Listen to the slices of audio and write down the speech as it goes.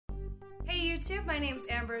YouTube? My name's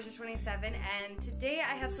Amberosia27 and today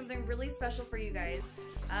I have something really special for you guys.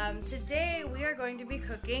 Today we are going to be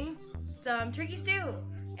cooking some turkey stew,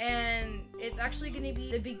 and it's actually going to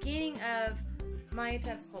be the beginning of my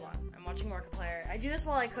attempts. Hold on, I'm watching Markiplier. I do this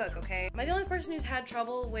while I cook, okay? Am I the only person who's had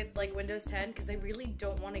trouble with like Windows 10? Because I really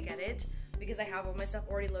don't want to get it because I have all my stuff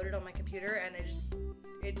already loaded on my computer and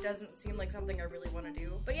it doesn't seem like something I really want to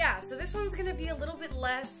do. But yeah, so this one's going to be a little bit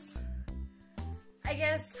less, I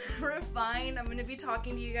guess, refined. I'm going to be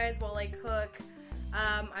talking to you guys while I cook.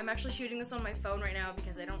 I'm actually shooting this on my phone right now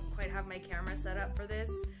because I don't quite have my camera set up for this.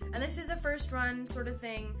 And this is a first run sort of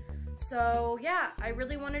thing. So yeah, I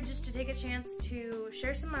really wanted just to take a chance to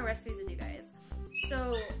share some of my recipes with you guys.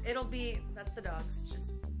 So it'll be, that's the dogs,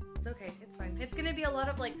 just, it's okay, it's fine. It's going to be a lot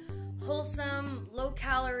of like wholesome, low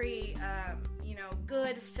calorie, you know,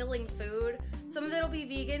 good filling food. Some of it'll be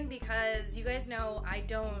vegan because you guys know I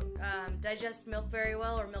don't digest milk very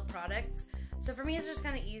well or milk products. So for me it's just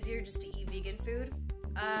kind of easier just to eat vegan food.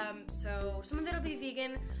 So some of it'll be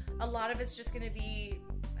vegan. A lot of it's just going to be,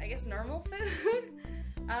 I guess, normal food.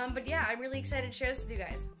 But yeah, I'm really excited to share this with you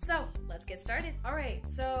guys. So let's get started. Alright,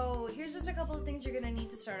 so here's just a couple of things you're going to need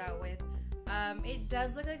to start out with. It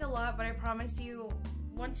does look like a lot, but I promise you,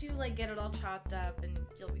 once you like get it all chopped up, and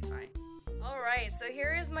you'll be fine. Alright, so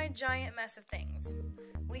here is my giant mess of things.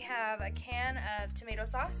 We have a can of tomato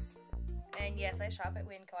sauce, and yes, I shop at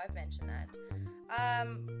Winco, I've mentioned that.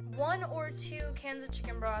 1 or 2 cans of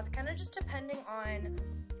chicken broth, kind of just depending on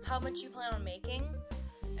how much you plan on making.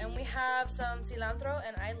 And we have some cilantro,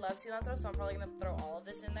 and I love cilantro, so I'm probably going to throw all of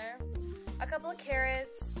this in there. A couple of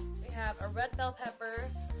carrots, we have a red bell pepper,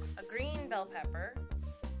 a green bell pepper,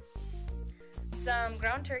 some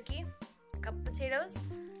ground turkey, a couple potatoes,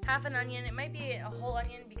 half an onion. It might be a whole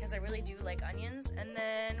onion because I really do like onions. And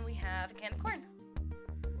then we have a can of corn.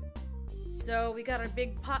 So we got our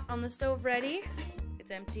big pot on the stove ready. It's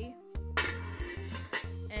empty.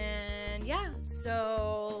 And yeah,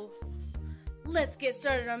 so let's get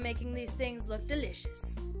started on making these things look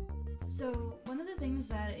delicious. So one of the things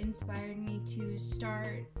that inspired me to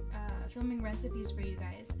start filming recipes for you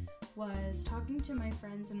guys was talking to my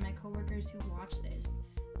friends and my coworkers who watch this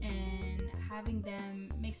and having them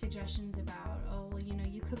make suggestions about, oh, well, you know,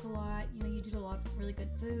 you cook a lot, you know, you do a lot of really good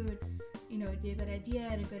food, you know, it'd be a good idea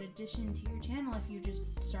and a good addition to your channel if you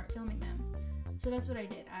just start filming them. So that's what I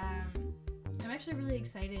did. I'm actually really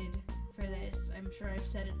excited for this. I'm sure I've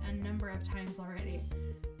said it a number of times already,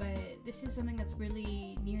 but this is something that's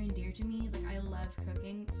really near and dear to me. Like, I love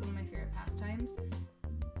cooking. It's one of my favorite pastimes.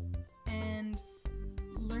 And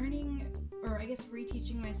learning, or I guess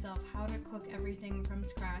reteaching myself how to cook everything from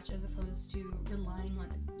scratch as opposed to relying on,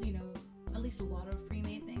 you know, at least a lot of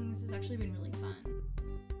pre-made things has actually been really fun.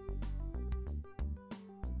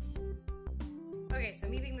 Okay, so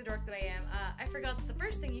me being the dork that I am, I forgot that the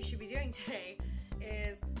first thing you should be doing today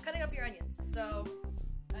is cutting up your onions. So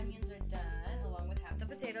onions are done along with half the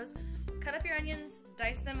potatoes. Cut up your onions,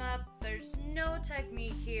 dice them up. There's no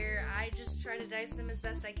technique here. I just try to dice them as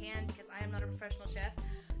best I can because I am not a professional chef.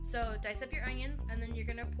 So dice up your onions, and then you're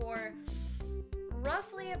gonna pour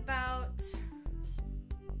roughly about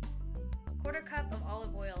a 1/4 cup of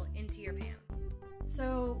olive oil into your pan.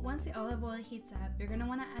 So once the olive oil heats up, you're gonna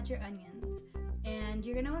wanna add your onions, and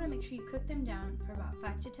you're gonna wanna make sure you cook them down for about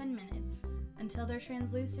 5 to 10 minutes until they're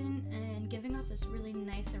translucent and giving off this really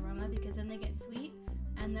nice aroma, because then they get sweet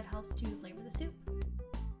and that helps to flavor the soup.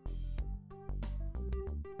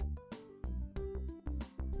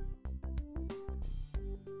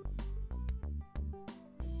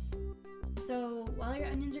 So while your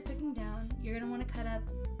onions are cooking down, you're going to want to cut up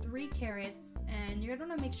 3 carrots, and you're going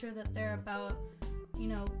to want to make sure that they're about, you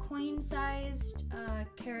know, coin-sized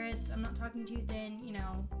carrots. I'm not talking too thin, you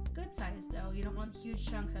know, good size though. You don't want huge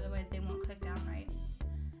chunks, otherwise they won't cook down right.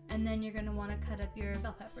 And then you're going to want to cut up your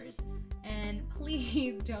bell peppers. And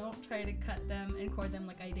please don't try to cut them and core them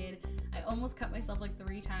like I did. I almost cut myself like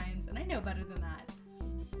 3 times, and I know better than that.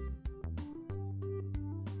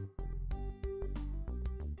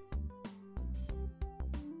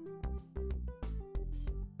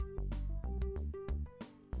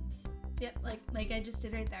 Yep, like I just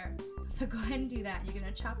did right there. So go ahead and do that. You're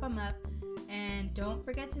gonna chop them up, and don't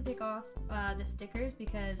forget to pick off the stickers,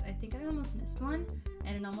 because I think I almost missed one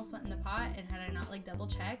and it almost went in the pot, and had I not like double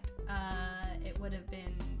checked, it would have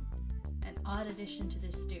been an odd addition to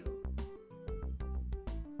this stew.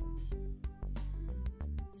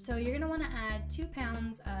 So you're gonna wanna add 2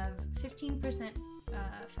 pounds of 15%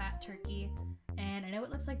 fat turkey, and I know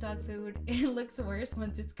it looks like dog food. It looks worse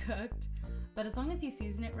once it's cooked. But as long as you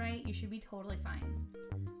season it right, you should be totally fine.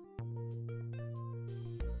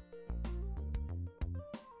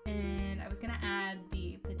 And was gonna add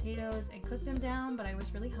the potatoes and cook them down, but I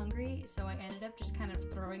was really hungry, so I ended up just kind of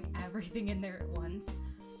throwing everything in there at once.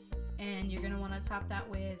 And you're gonna want to top that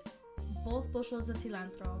with both bushels of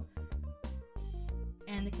cilantro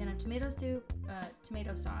and the can of tomato soup,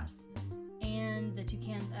 tomato sauce, and the 2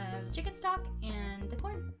 cans of chicken stock and the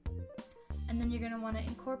corn. And then you're gonna want to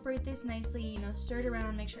incorporate this nicely, you know, stir it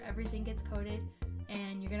around, make sure everything gets coated,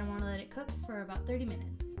 and you're gonna want to let it cook for about 30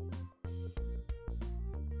 minutes.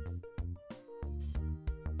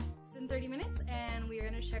 It's been 30 minutes, and we are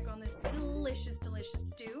gonna check on this delicious, delicious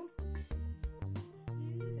stew.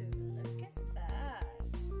 Ooh, look at that.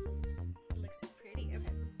 It looks so pretty.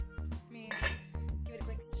 Okay. Let me give it a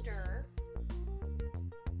quick stir.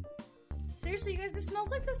 Seriously, you guys, this smells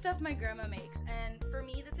like the stuff my grandma makes, and for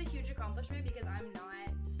me, that's a huge accomplishment because I'm not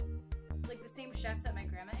like the same chef that my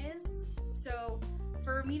grandma is. So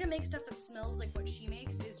for me to make stuff that smells like what she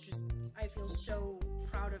makes is just, I feel so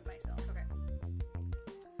proud of myself. Okay.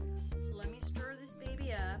 So let me stir this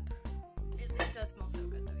baby up. It does smell so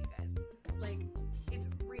good though, you guys. Like, it's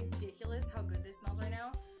ridiculous how good this smells right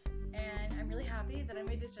now. And I'm really happy that I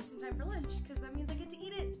made this just in time for lunch because that means I get to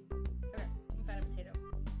eat it. Okay, let me find a potato.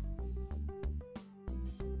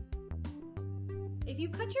 If you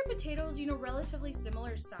cut your potatoes, you know, relatively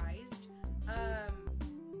similar sized,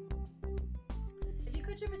 if you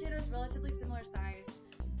cut your potatoes relatively similar sized,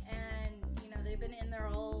 and you know they've been in there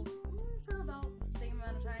all for about the same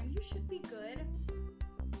amount of time, you should be good.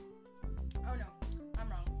 Oh no, I'm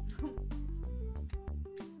wrong.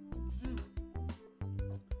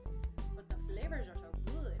 But the flavors are so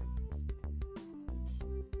good.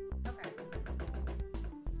 Okay,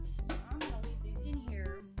 so I'm gonna leave these in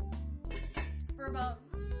here for about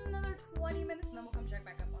another 20 minutes, and then we'll come check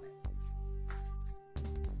back up on it.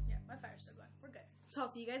 Yeah, my fire's still going. We're good. So I'll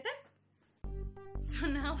see you guys then. So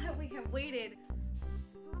now that we have waited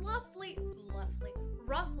roughly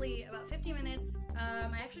about 50 minutes,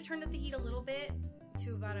 I actually turned up the heat a little bit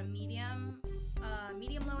to about a medium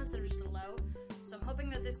low instead of just a low. So I'm hoping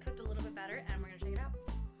that this cooked a little bit better, and we're gonna check it out.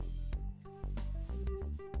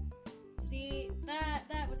 See,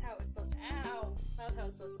 that was how it was supposed to. Ow! That was how it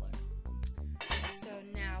was supposed to look. So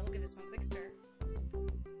now we'll give this one a quick stir.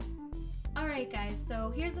 Alright guys,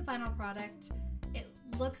 so here's the final product. It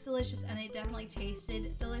looks delicious and it definitely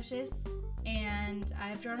tasted delicious. And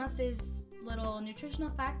I've drawn up this little nutritional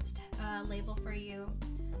facts label for you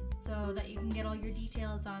so that you can get all your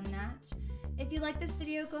details on that. If you like this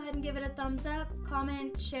video, go ahead and give it a thumbs up,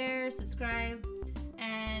 comment, share, subscribe,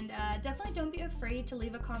 and definitely don't be afraid to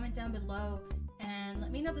leave a comment down below and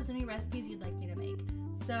let me know if there's any recipes you'd like me to make.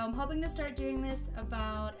 So I'm hoping to start doing this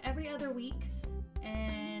about every other week,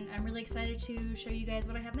 and I'm really excited to show you guys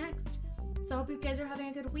what I have next. So I hope you guys are having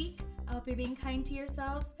a good week. I hope you're being kind to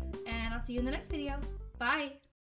yourselves, and I'll see you in the next video. Bye!